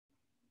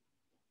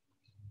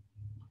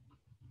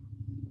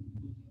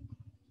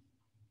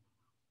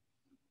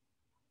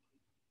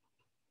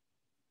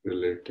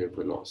relative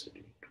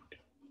velocity.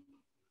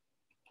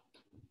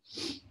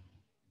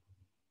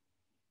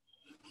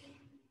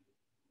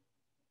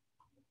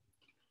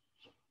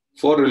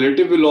 For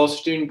relative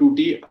velocity in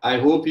 2t, I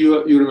hope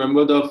you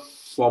remember the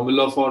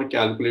formula for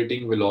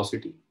calculating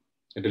velocity,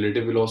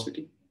 relative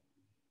velocity.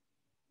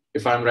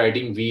 If I'm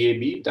writing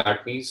VAB,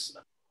 that means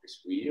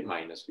it's VA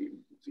minus VB.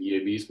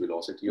 VAB is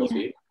velocity of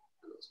A.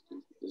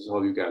 This is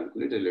how you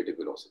calculate relative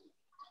velocity.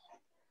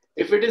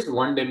 If it is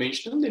one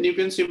dimensional, then you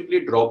can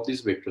simply drop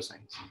these vector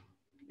signs.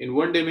 In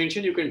one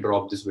dimension, you can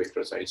drop this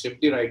vector sign.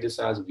 Simply write this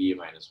as VA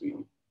minus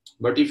VB.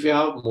 But if you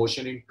have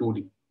motion in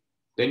 2D,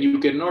 then you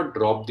cannot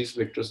drop these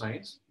vector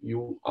signs.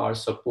 You are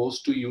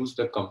supposed to use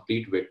the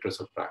complete vector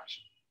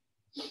subtraction.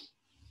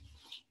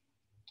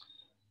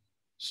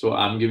 So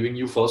I'm giving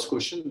you first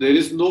question. There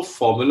is no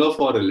formula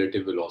for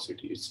relative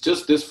velocity. It's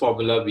just this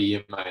formula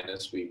VA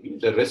minus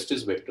VB. The rest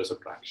is vector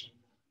subtraction.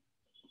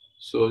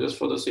 So just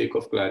for the sake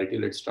of clarity,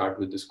 let's start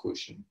with this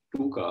question.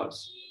 Two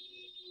cars.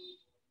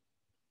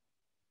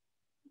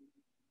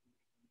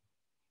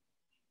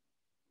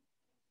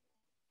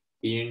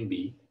 A and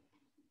B.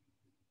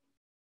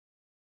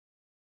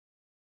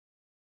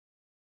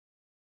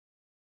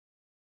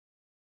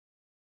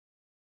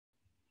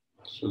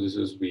 So this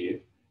is VA.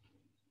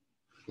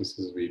 This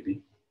is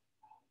VB.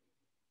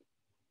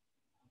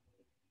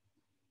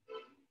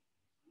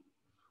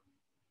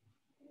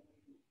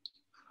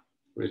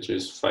 Which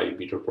is 5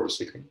 meters per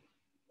second.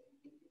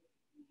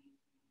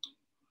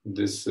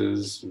 This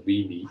is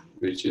VB,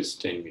 which is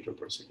 10 meters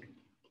per second.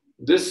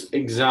 This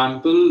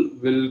example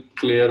will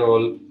clear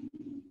all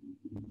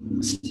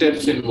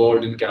steps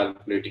involved in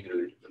calculating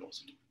relative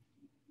velocity.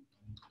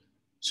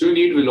 So you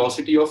need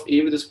velocity of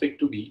A with respect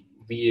to B,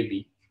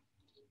 VAB,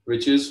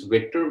 which is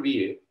vector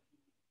VA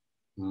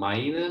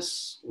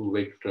minus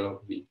vector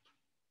B.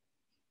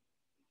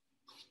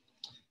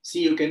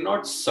 See, you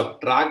cannot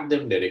subtract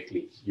them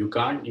directly. You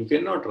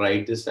cannot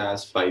write this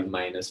as 5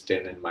 minus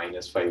 10 and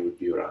minus 5 would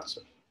be your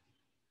answer.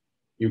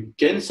 You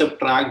can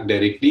subtract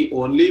directly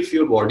only if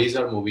your bodies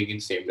are moving in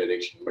same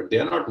direction, but they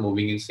are not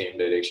moving in same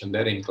direction.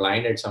 They're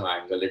inclined at some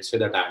angle. Let's say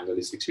that angle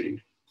is 60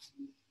 degrees.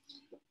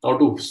 Now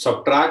to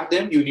subtract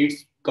them, you need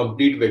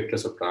complete vector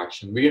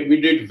subtraction.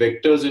 We did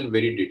vectors in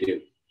very detail.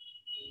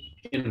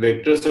 In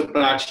vector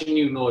subtraction,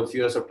 you know, if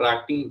you are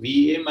subtracting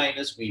VA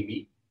minus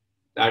VB,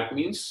 that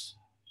means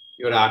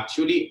you're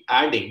actually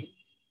adding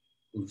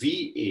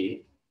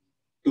VA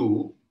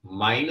to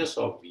minus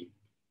of VB.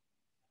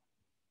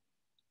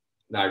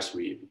 That's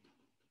VAB.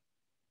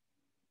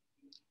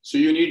 So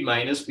you need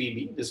minus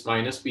VB. This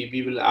minus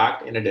VB will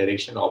act in a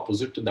direction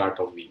opposite to that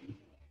of VB.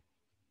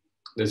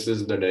 This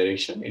is the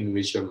direction in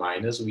which your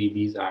minus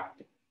VB is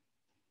acting.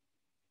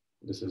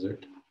 This is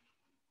it.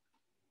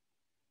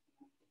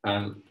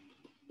 And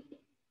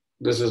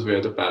this is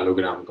where the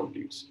parallelogram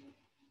completes.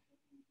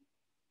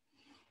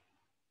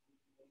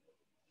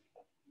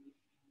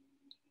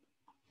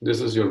 This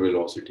is your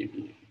velocity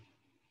VA.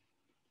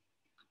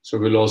 So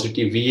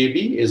velocity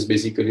VAB is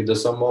basically the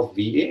sum of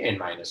VA and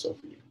minus of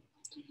VA.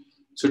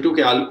 So to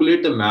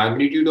calculate the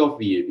magnitude of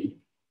VAB,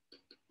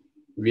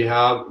 we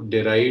have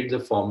derived the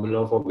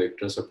formula for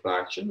vector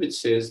subtraction, which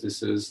says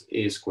this is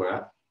A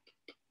square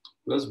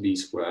plus B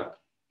square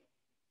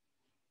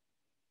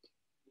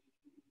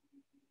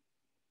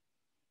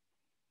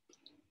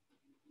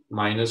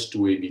minus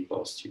 2AB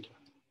cos theta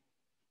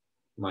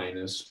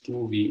minus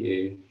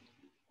 2VA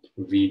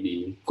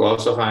VB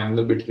cos of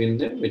angle between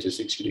them, which is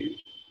 60 degrees.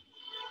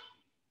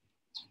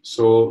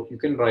 So you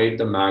can write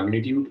the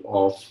magnitude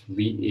of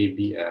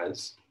VAB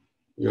as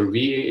your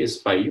VA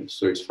is 5,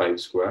 so it's 5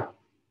 square.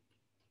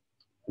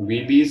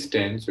 VB is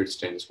 10, so it's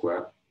 10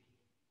 square.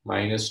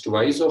 Minus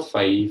twice of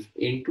 5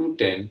 into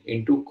 10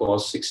 into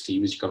cos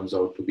 60, which comes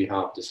out to be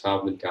half. This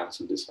half will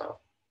cancel this half.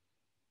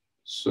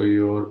 So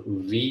your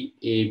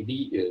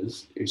VAB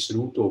is, it's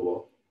root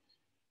over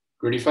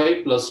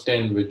 25 plus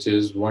 10, which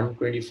is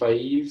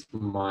 125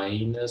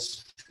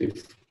 minus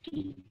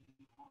 50.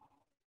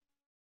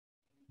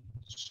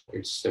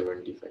 It's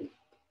 75.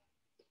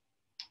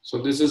 So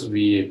this is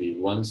VAB,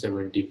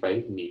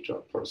 175 meter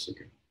per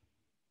second.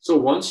 So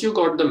once you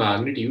got the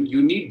magnitude,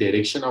 you need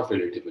direction of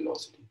relative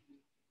velocity.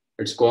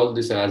 Let's call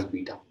this as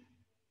beta.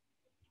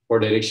 For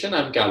direction,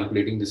 I'm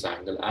calculating this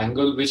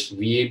angle which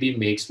VAB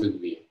makes with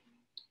VA.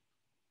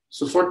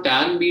 So for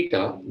tan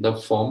beta, the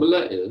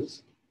formula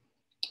is,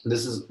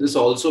 this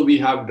also we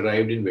have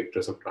derived in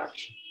vector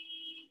subtraction.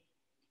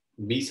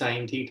 B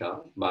sine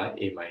theta by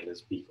A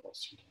minus B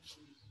cos theta.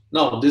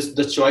 Now,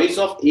 the choice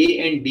of A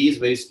and B is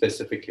very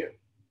specific here.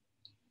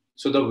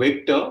 So the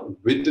vector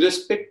with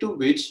respect to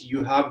which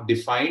you have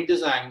defined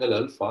this angle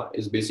alpha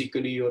is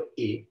basically your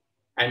A,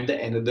 and the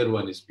another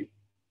one is B.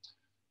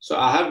 So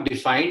I have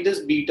defined this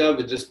beta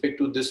with respect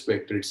to this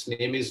vector. Its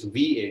name is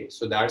VA.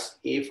 So that's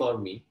A for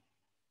me.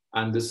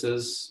 And this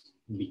is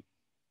B.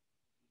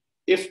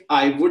 If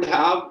I would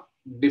have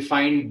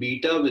defined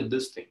beta with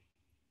this thing,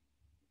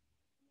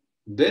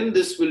 then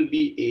this will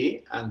be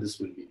A and this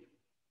will be B.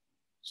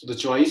 So the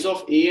choice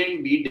of A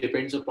and B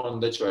depends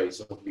upon the choice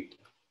of beta.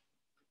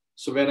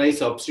 So when I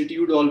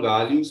substitute all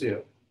values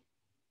here,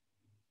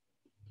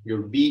 your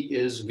B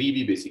is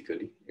VB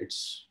basically.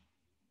 It's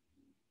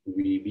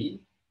VB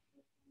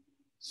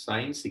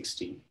sine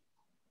 60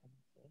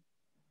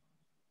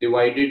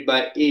 divided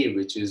by A,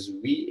 which is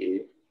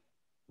VA,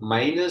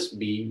 minus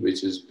B,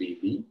 which is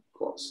VB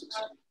cos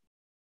 60.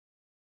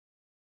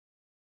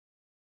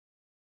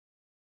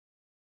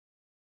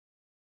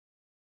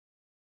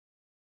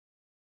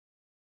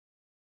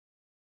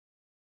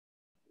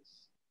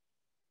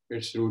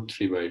 It's root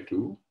 3 by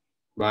 2.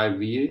 By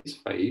VA is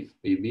 5,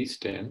 VB is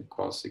 10,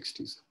 cos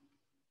 60.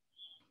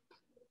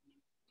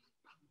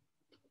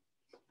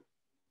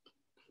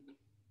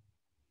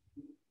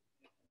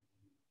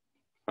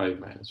 5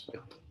 minus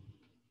 5.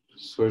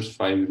 So it's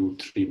 5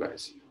 root 3 by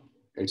 0.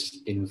 It's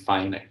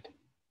infinite.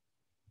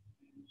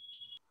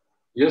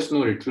 Yes,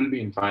 no, it will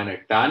be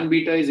infinite. Tan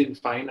beta is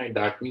infinite.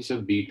 That means your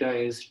beta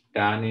is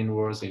tan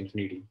inverse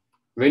infinity.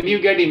 When you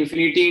get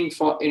infinity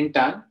in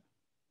tan,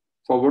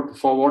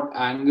 for what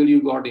angle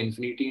you got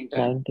infinity in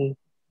tan? 90.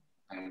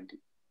 90.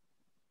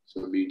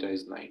 So beta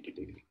is 90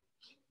 degree.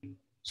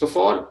 So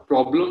for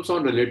problems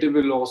on relative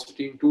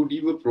velocity in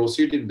 2D, we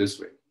proceed in this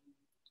way.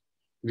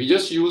 We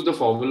just use the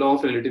formula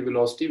of relative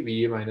velocity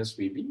VA minus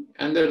VB,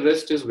 and the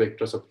rest is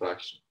vector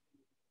subtraction.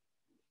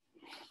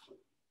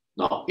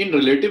 Now, in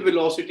relative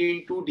velocity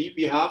in 2D,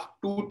 we have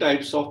two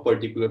types of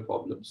particular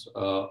problems.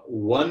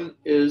 One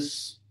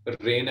is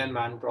rain and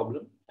man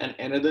problem, and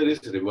another is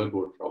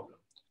riverboat problem.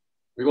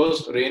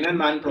 Because rain and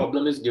man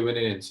problem is given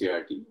in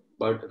NCERT,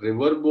 but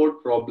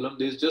riverboat problem,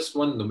 there is just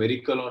one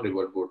numerical on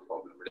riverboat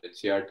problem. But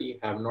NCERT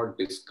have not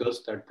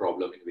discussed that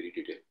problem in very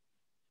detail.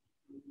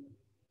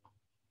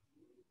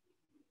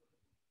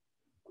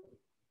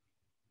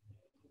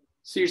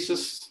 See, it's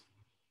just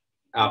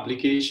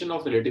application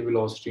of relative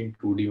velocity in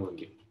 2D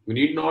only. We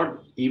need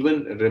not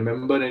even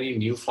remember any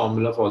new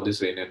formula for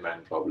this rain and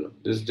man problem.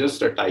 This is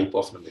just a type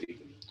of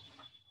numerical.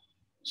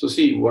 So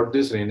see what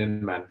this rain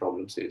and man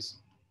problem says.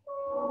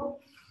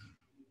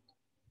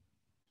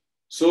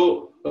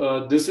 So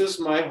this is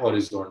my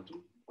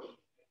horizontal.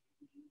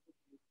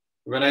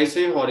 When I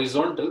say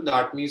horizontal,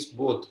 that means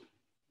both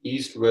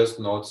east, west,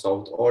 north,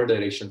 south, all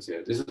directions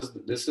here. This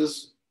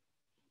is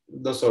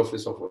the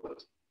surface of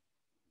Earth.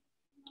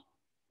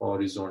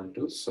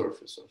 Horizontal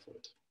surface of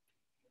Earth.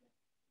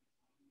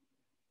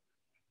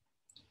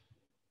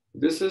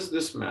 This is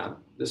this man.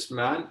 This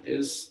man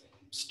is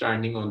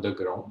standing on the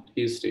ground.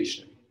 He is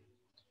stationary.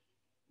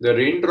 The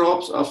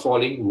raindrops are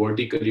falling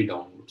vertically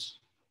downwards.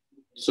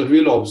 So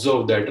he will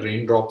observe that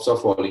raindrops are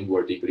falling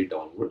vertically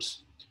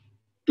downwards.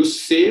 To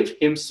save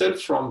himself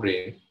from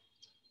rain,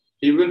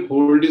 he will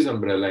hold his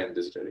umbrella in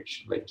this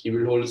direction. Like he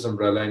will hold his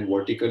umbrella in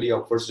vertically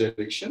upwards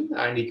direction,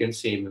 and he can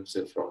save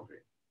himself from rain.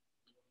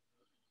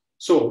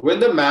 So when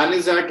the man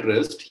is at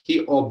rest,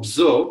 he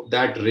observed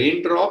that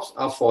raindrops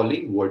are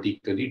falling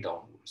vertically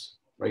downwards,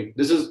 right?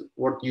 This is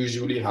what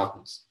usually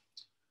happens.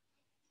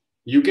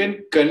 You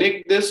can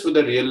connect this with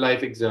a real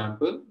life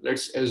example.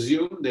 Let's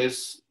assume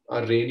there's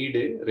a rainy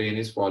day, rain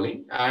is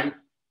falling,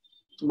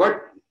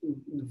 but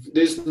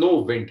there's no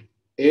wind.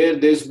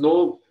 There's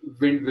no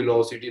wind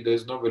velocity,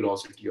 there's no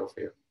velocity of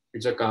air.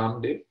 It's a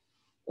calm day.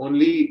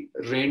 Only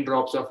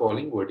raindrops are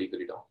falling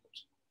vertically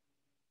downwards.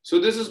 So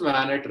this is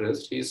man at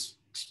rest. He's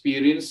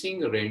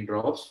experiencing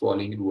raindrops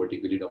falling in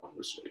vertically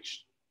downwards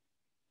direction.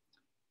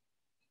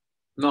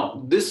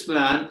 Now, this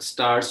man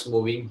starts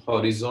moving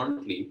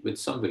horizontally with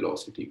some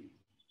velocity.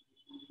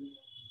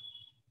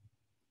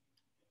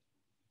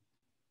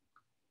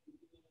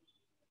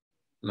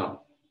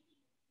 Now,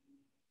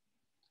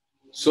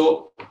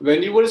 so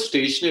when you were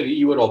stationary,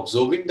 you were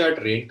observing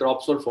that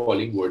raindrops were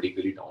falling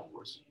vertically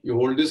downwards. You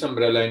hold this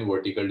umbrella in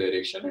vertical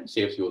direction and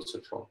save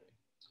yourself from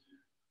it.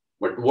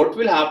 But what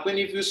will happen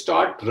if you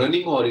start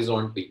running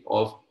horizontally,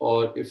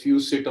 or if you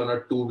sit on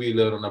a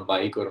two-wheeler, on a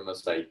bike or on a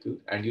cycle,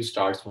 and you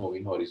start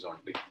moving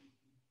horizontally?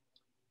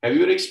 Have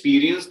you ever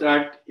experienced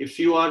that if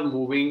you are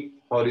moving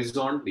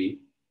horizontally,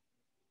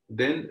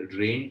 then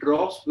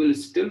raindrops will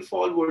still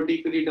fall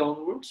vertically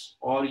downwards,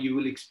 or you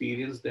will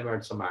experience them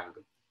at some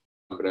angle?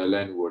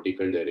 Umbrella in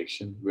vertical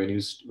direction.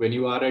 When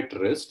you are at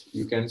rest,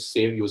 you can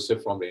save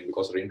yourself from rain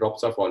because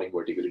raindrops are falling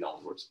vertically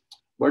downwards.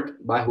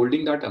 But by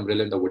holding that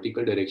umbrella in the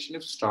vertical direction,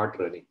 if you start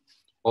running,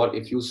 or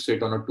if you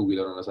sit on a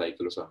two-wheeler, on a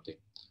cycle or something,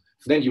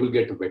 then you will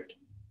get wet.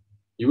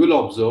 You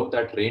will observe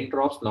that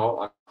raindrops now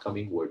are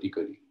coming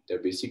vertically. They're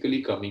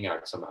basically coming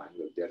at some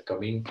angle. They're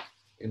coming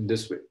in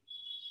this way.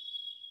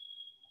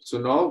 So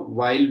now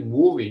while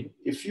moving,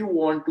 if you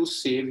want to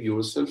save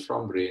yourself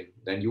from rain,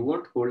 then you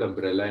won't hold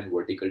umbrella in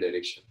vertical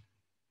direction.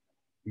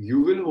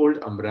 You will hold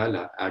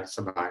umbrella at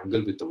some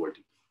angle with the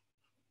vertical.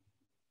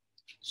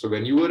 So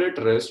when you were at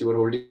rest, you were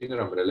holding your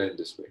umbrella in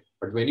this way.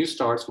 But when you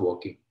start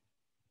walking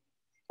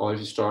or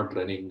you start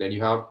running, then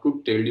you have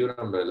to tilt your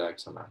umbrella at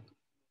some angle.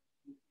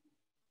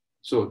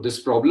 So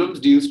this problem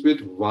deals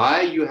with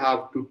why you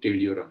have to tilt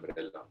your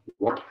umbrella.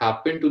 What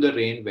happened to the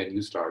rain when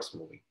you start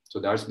moving? So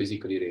that's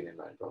basically rain and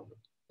man problem.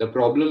 The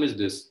problem is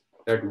this,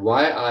 that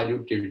why are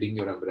you tilting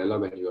your umbrella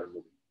when you are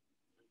moving?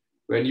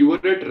 When you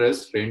were at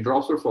rest,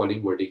 raindrops were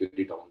falling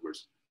vertically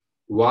downwards.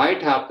 Why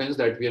it happens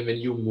that when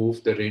you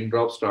move, the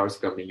raindrop starts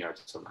coming at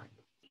some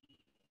angle.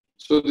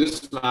 So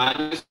this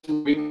man is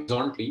moving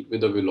horizontally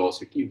with a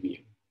velocity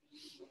vm.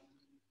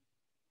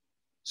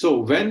 So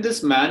when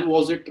this man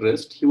was at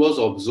rest, he was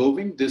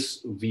observing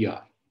this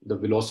vr, the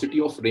velocity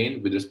of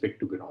rain with respect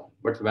to ground.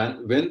 But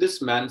when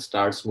this man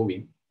starts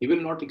moving, he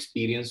will not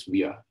experience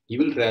vr. He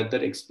will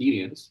rather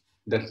experience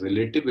the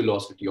relative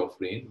velocity of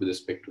rain with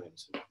respect to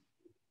himself.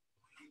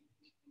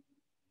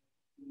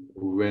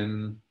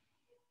 When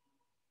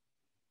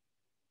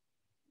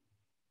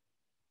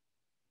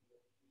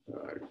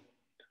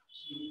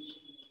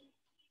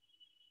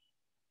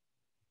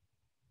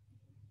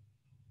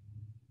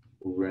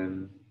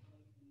when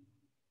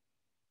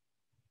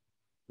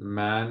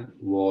man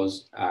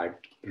was at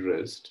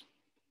rest,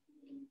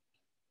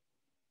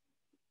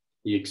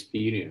 he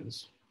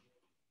experienced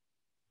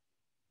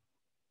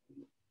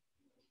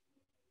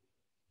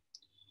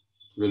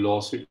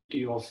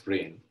velocity of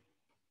rain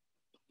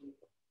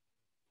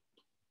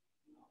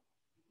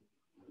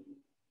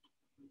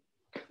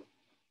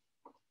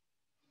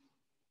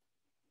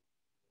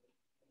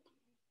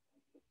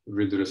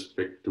with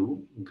respect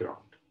to ground.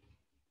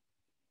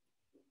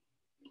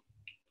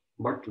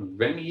 But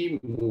when he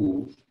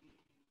moved,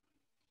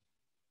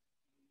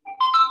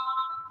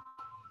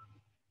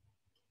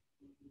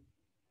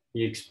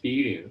 he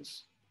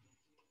experienced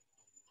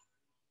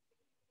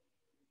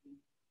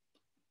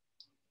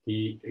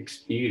a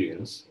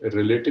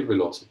relative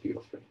velocity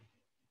of rain.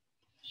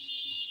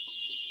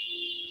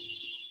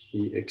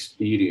 He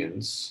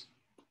experienced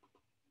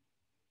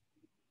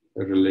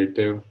a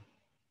relative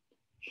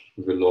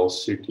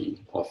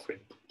velocity of rain.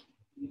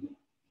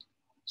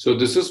 So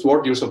this is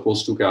what you're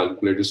supposed to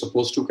calculate. You're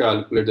supposed to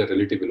calculate the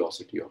relative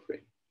velocity of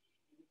rain.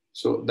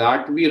 So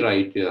that we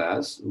write it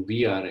as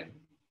VRM.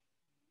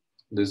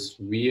 This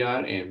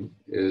VRM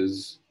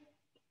is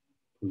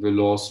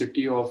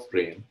velocity of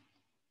rain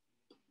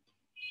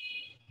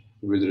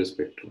with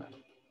respect to man.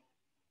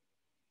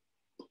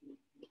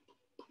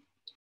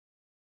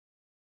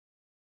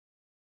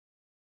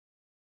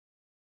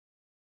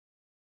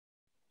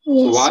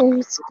 Yes, so sir,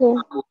 it's clear.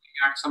 moving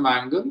at some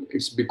angle,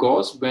 it's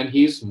because when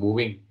he's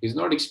moving, he's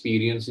not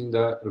experiencing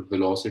the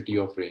velocity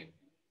of rain.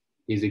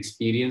 He's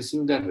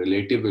experiencing the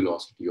relative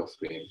velocity of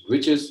rain,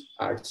 which is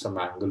at some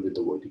angle with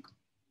the vertical.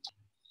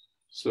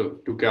 So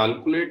to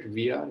calculate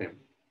VRM,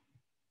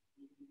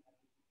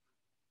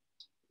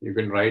 you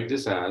can write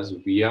this as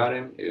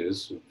VRM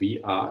is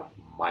VR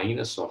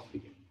minus of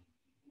VM.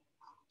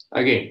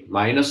 Again,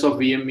 minus of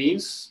VM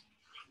means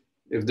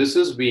if this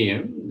is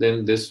VM,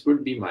 then this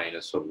would be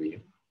minus of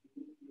VM.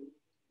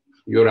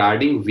 You're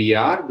adding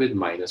VR with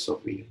minus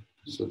of VM.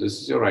 So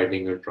this is your right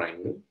angle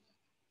triangle.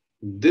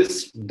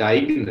 This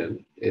diagonal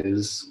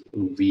is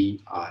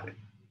VRM.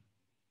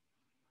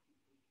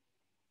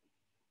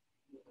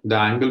 The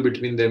angle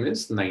between them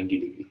is 90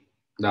 degree.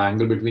 The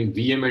angle between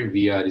VM and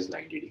VR is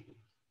 90 degree.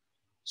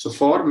 So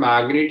for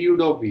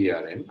magnitude of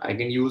VRM, I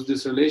can use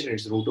this relation.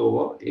 It's root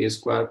over a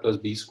square plus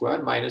b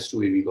square minus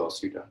 2ab cos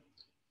theta.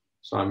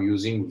 So I'm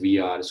using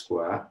VR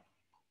square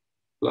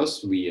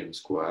plus VM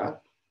square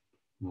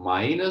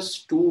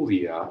minus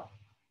 2VR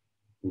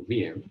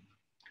VM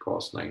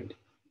cos 90.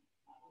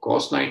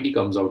 Cos 90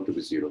 comes out to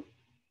be 0.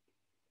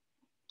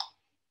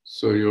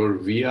 So your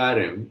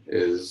VRM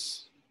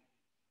is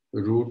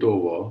root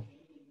over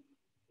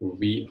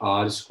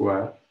VR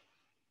square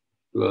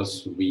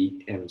plus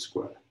VM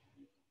square.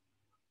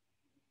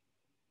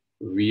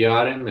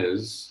 VRM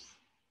is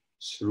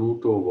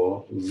root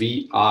over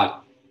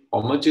VR.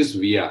 How much is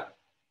VR?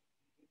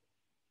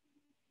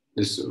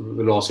 This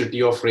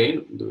velocity of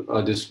rain,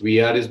 this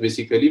VR is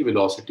basically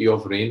velocity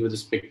of rain with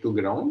respect to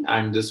ground,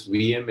 and this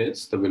VM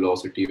is the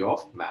velocity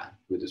of man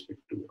with respect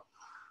to ground.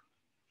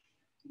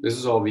 This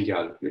is how we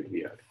calculate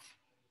VRM.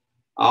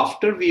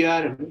 After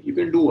VRM, you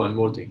can do one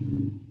more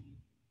thing.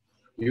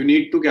 You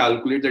need to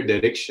calculate the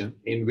direction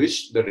in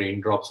which the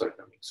raindrops are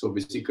coming. So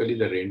basically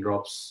the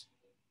raindrops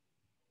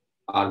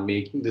are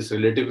making this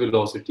relative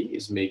velocity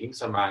is making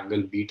some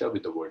angle beta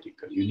with the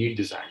vertical. You need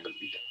this angle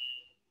beta.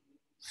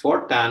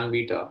 For tan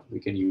beta, we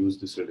can use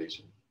this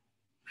relation.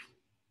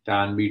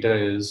 Tan beta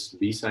is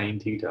b sine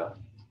theta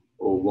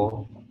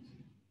over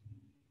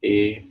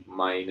a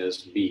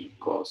minus b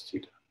cos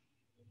theta.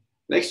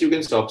 Next, you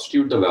can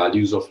substitute the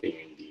values of a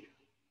and b.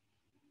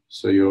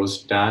 So your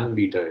tan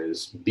beta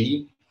is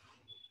b.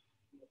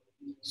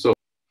 So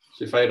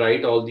if I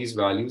write all these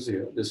values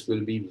here, this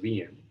will be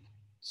Vm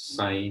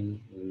sine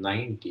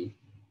 90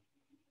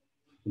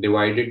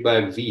 divided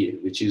by Va,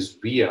 which is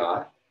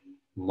Vr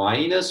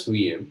minus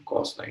Vm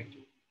cos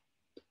 90.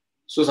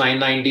 So sine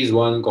 90 is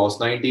 1, cos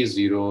 90 is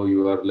 0.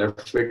 You are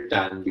left with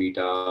tan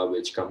beta,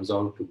 which comes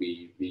out to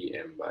be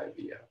Vm by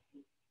Vr.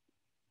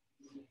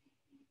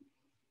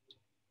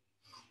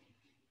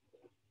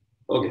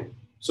 Okay,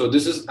 so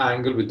this is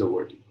angle with the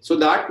vertical. So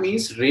that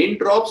means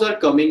raindrops are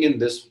coming in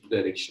this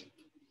direction.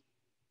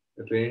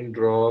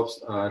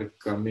 Raindrops are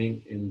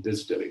coming in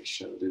this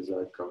direction. These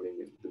are coming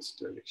in this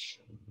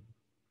direction.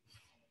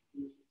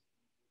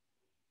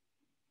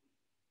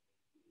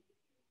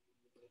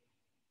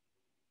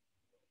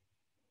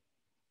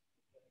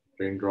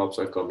 Raindrops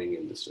are coming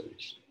in this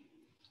direction.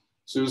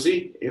 So you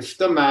see, if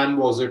the man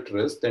was at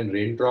rest, then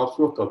raindrops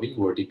were coming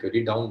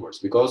vertically downwards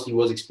because he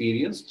was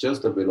experiencing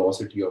just the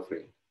velocity of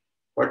rain.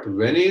 But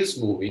when he is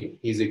moving,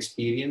 he is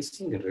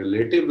experiencing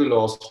relative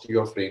velocity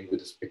of rain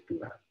with respect to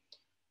man.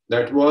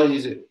 That's why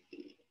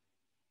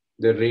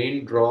the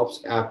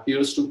raindrops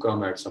appears to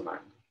come at some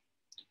angle.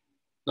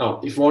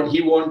 Now, if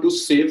he want to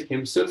save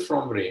himself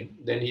from rain,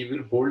 then he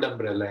will hold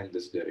umbrella in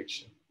this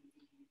direction.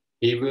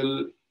 He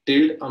will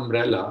tilt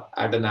umbrella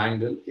at an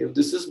angle. If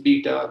this is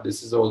beta,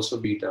 this is also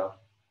beta.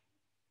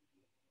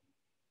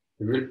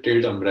 He will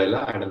tilt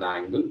umbrella at an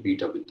angle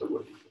beta with the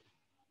vertical.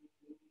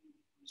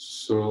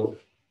 So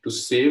to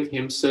save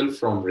himself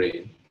from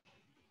rain,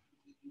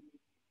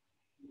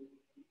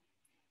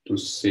 he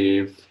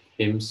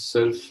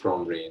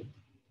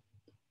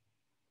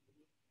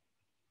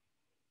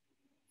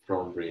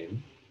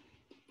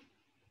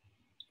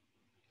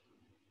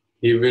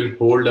will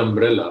hold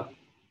umbrella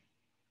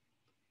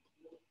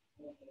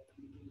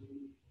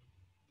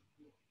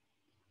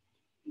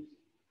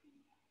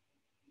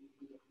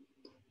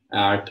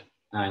at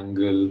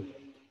angle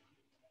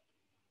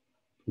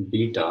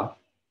beta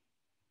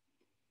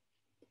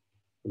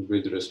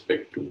with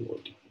respect to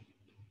vertical.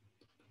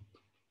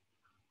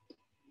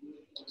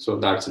 So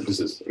this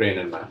is rain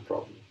and man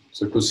problem.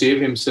 So to save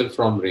himself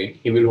from rain,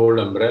 he will hold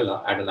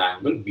umbrella at an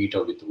angle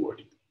beta with the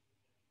vertical.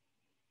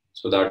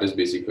 So that is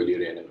basically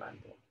rain and man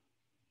problem.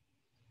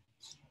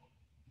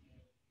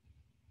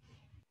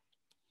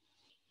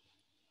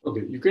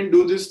 Okay, you can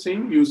do this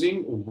thing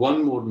using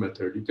one more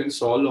method. You can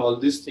solve all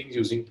these things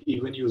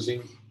even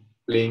using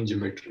plane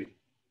geometry.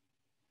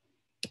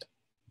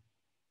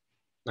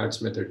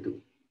 That's method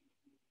 2.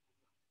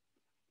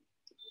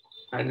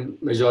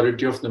 And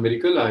majority of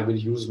numerical, I will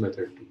use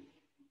method 2.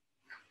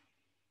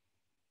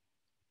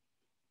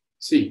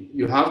 See,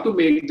 you have to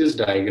make this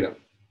diagram.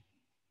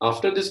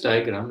 After this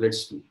diagram,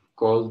 let's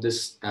call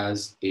this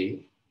as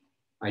A.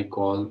 I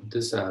call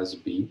this as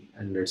B,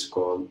 and let's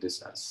call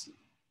this as C.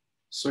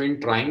 So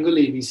in triangle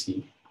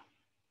ABC,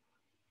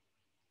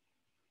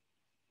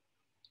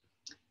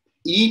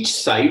 each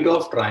side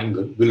of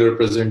triangle will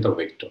represent a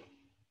vector.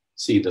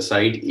 See, the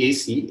side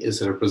AC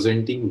is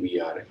representing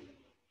VRM.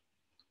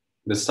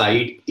 The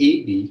side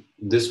AB,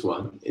 this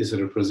one, is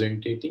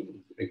representing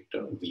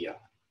vector VR.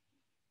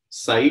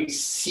 Side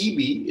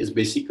CB is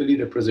basically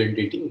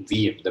representing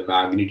VM, the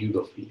magnitude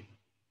of VM.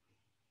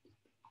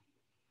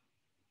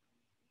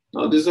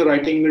 Now this is a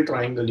right angle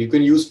triangle. You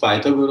can use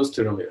Pythagoras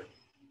theorem here.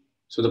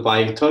 So the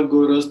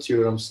Pythagoras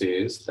theorem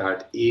says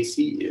that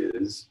AC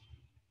is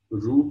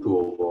root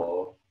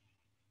over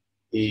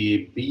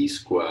AB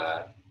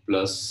square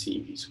plus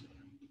CB square.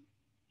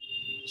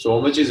 So how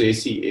much is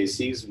AC?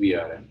 AC is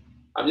VRM.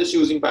 I'm just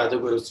using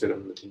Pythagoras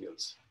theorem, nothing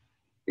else.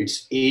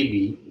 It's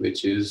AB,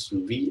 which is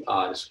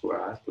VR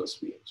square plus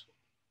VM square.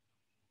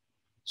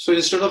 So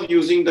instead of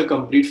using the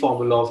complete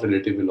formula of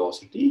relative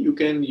velocity, you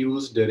can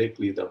use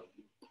directly the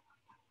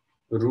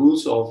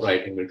rules of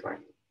right angle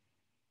triangle.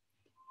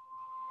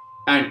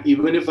 And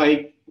even if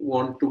I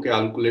want to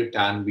calculate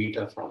tan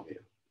beta from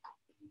here,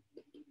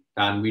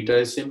 tan beta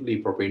is simply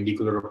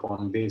perpendicular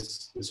upon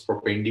base. This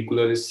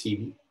perpendicular is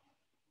CB,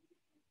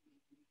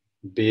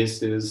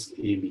 base is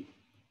AB,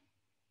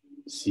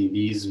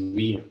 CB is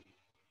VM,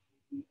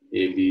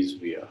 AB is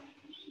VR.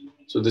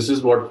 So this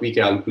is what we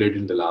calculated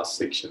in the last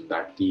section,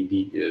 that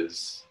TB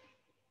is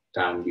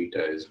tan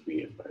beta is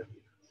VM by VM.